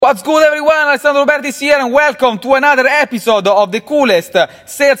What's good, everyone? Alessandro Robertis here, and welcome to another episode of the coolest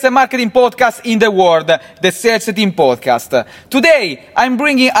sales and marketing podcast in the world, the Sales Team Podcast. Today, I'm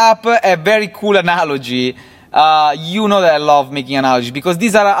bringing up a very cool analogy. You know that I love making analogies because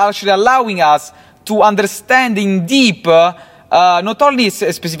these are actually allowing us to understand in deep not only a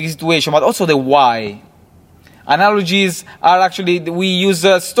specific situation, but also the why. Analogies are actually, we use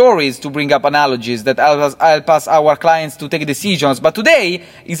stories to bring up analogies that help us our clients to take decisions. But today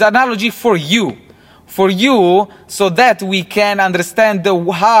is analogy for you, so that we can understand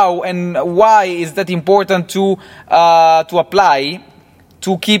the how and why is that important to apply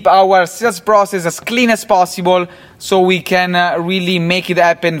to keep our sales process as clean as possible, so we can really make it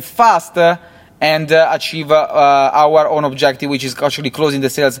happen faster and achieve our own objective, which is actually closing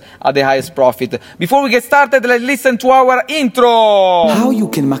the sales at the highest profit. Before we get started, let's listen to our intro. How you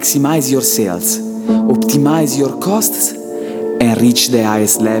can maximize your sales, optimize your costs, and reach the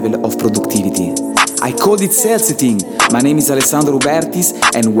highest level of productivity. I called it Sales Setting. My name is Alessandro Robertis,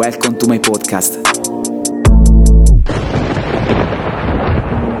 and welcome to my podcast.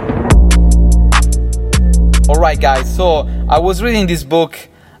 Alright guys, so I was reading this book,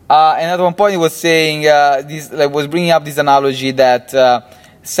 and at one point it was saying was bringing up this analogy that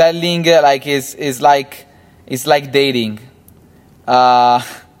selling is like dating,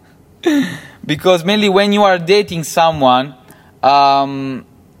 because mainly when you are dating someone,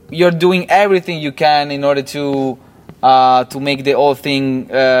 you're doing everything you can in order to make the whole thing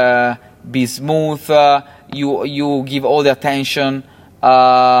be smooth. You give all the attention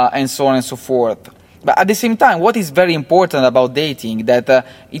and so on and so forth. But at the same time, what is very important about dating, that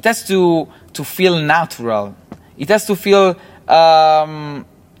it has to feel natural. It has to feel,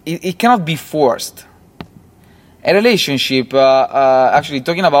 it cannot be forced. A relationship, actually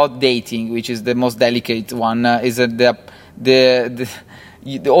talking about dating, which is the most delicate one, is all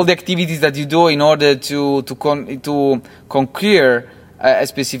the activities that you do in order to conquer a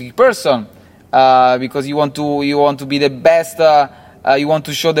specific person, because you want to be the best. You want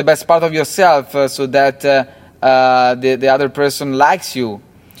to show the best part of yourself so that the other person likes you.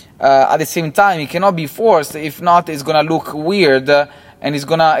 At the same time, it cannot be forced. If not, it's gonna look weird and it's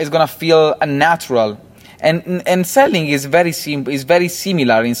gonna feel unnatural. And selling is very very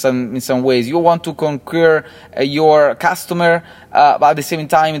similar in some ways. You want to conquer your customer, but at the same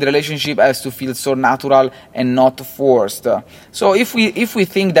time, the relationship has to feel so natural and not forced. So if we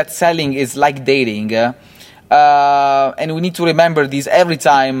think that selling is like dating. And we need to remember this every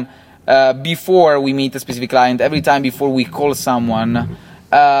time before we meet a specific client, every time before we call someone.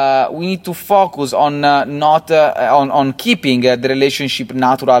 We need to focus on on keeping the relationship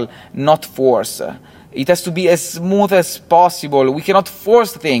natural, not force. It has to be as smooth as possible. We cannot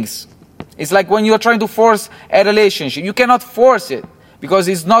force things. It's like when you're trying to force a relationship, you cannot force it because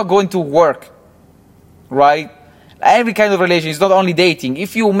it's not going to work, right? Every kind of relationship is not only dating.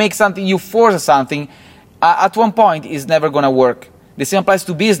 If you make something, you force something, at one point it's never going to work. The same applies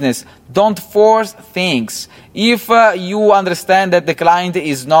to business. Don't force things. If you understand that the client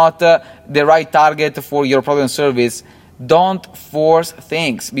is not the right target for your product and service, don't force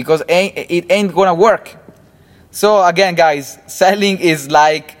things because it ain't going to work. So again, guys, selling is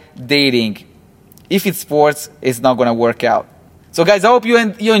like dating. If it's forced, it's not going to work out. So guys, I hope you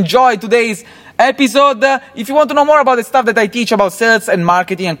enjoyed today's episode. If you want to know more about the stuff that I teach about sales and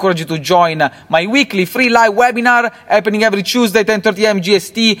marketing, I encourage you to join my weekly free live webinar happening every Tuesday, 10:30 a.m.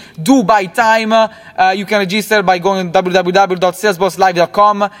 GST, Dubai time. You can register by going to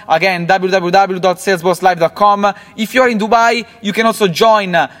www.salesbosslive.com. Again, www.salesbosslive.com. If you're in Dubai, you can also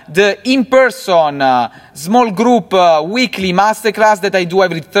join the in-person small group weekly masterclass that I do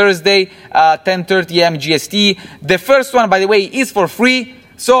every Thursday, 10:30 a.m. GST. The first one, by the way, is for free.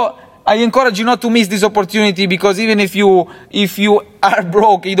 So I encourage you not to miss this opportunity, because even if you are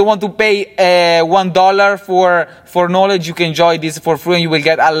broke, you don't want to pay $1 for knowledge, you can enjoy this for free and you will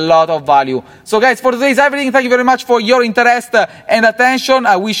get a lot of value. So guys, for today is everything. Thank you very much for your interest and attention.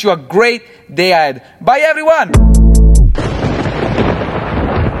 I wish you a great day ahead. Bye everyone.